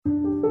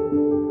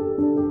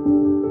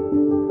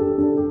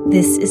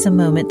This is a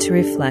moment to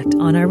reflect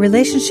on our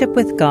relationship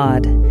with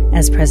God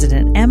as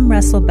President M.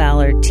 Russell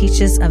Ballard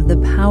teaches of the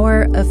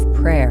power of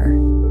prayer.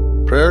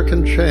 Prayer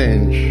can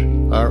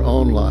change our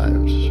own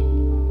lives.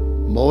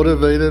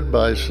 Motivated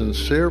by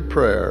sincere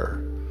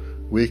prayer,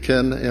 we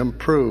can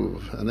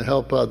improve and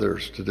help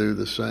others to do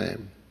the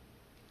same.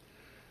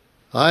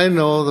 I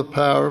know the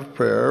power of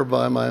prayer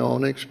by my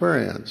own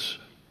experience.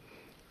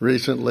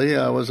 Recently,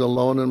 I was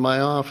alone in my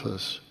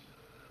office.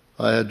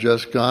 I had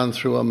just gone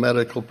through a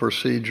medical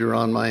procedure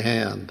on my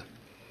hand.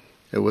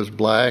 It was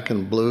black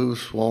and blue,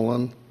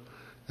 swollen,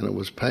 and it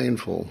was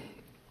painful.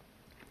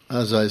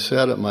 As I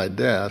sat at my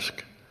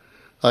desk,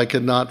 I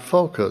could not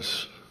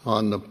focus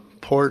on the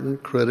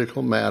important,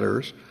 critical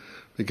matters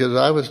because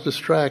I was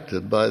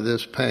distracted by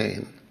this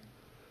pain.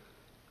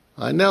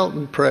 I knelt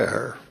in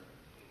prayer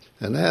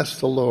and asked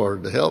the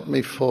Lord to help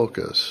me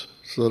focus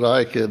so that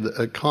I could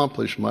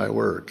accomplish my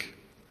work.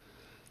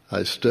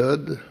 I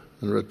stood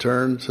and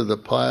returned to the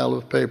pile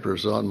of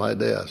papers on my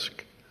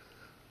desk.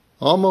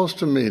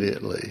 Almost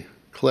immediately,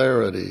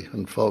 clarity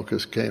and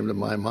focus came to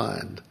my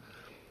mind,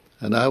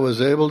 and I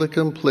was able to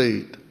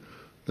complete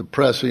the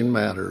pressing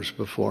matters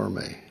before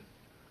me.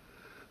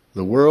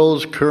 The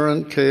world's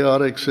current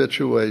chaotic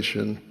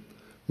situation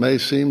may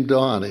seem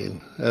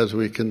daunting as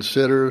we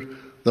consider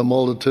the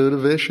multitude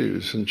of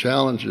issues and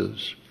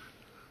challenges,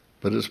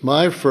 but it's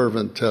my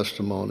fervent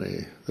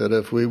testimony that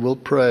if we will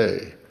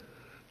pray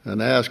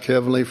and ask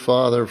Heavenly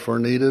Father for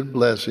needed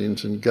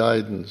blessings and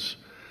guidance,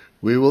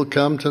 we will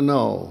come to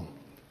know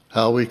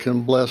how we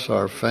can bless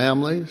our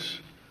families,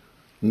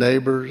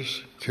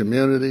 neighbors,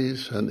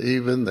 communities, and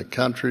even the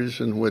countries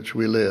in which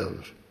we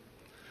live.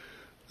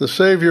 The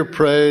Savior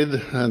prayed,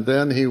 and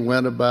then he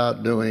went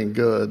about doing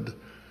good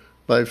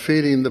by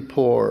feeding the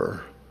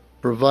poor,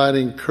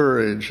 providing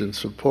courage and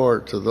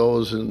support to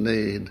those in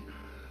need,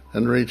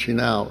 and reaching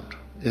out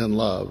in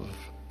love,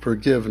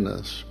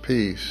 forgiveness,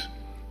 peace,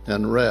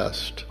 and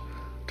rest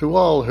to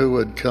all who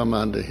would come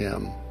unto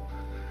him.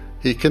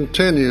 He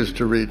continues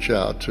to reach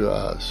out to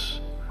us.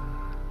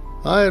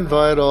 I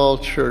invite all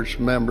church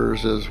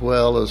members as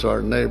well as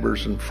our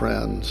neighbors and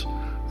friends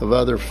of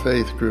other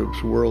faith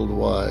groups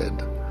worldwide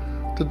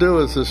to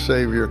do as the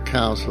Savior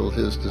counseled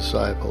his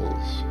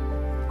disciples.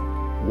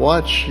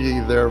 Watch ye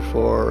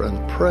therefore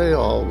and pray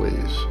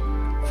always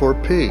for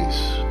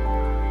peace,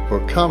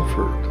 for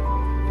comfort,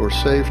 for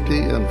safety,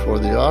 and for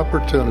the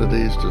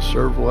opportunities to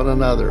serve one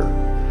another.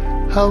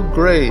 How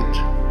great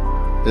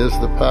is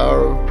the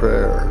power of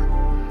prayer,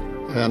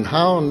 and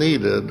how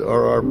needed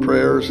are our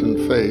prayers and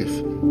faith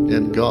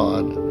in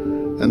God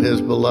and his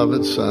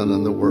beloved Son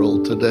in the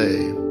world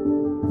today.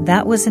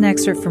 That was an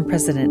excerpt from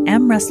President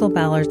M. Russell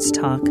Ballard's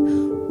talk,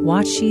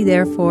 Watch Ye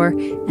Therefore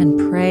and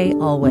Pray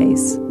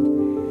Always.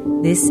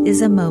 This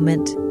is a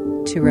moment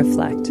to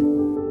reflect.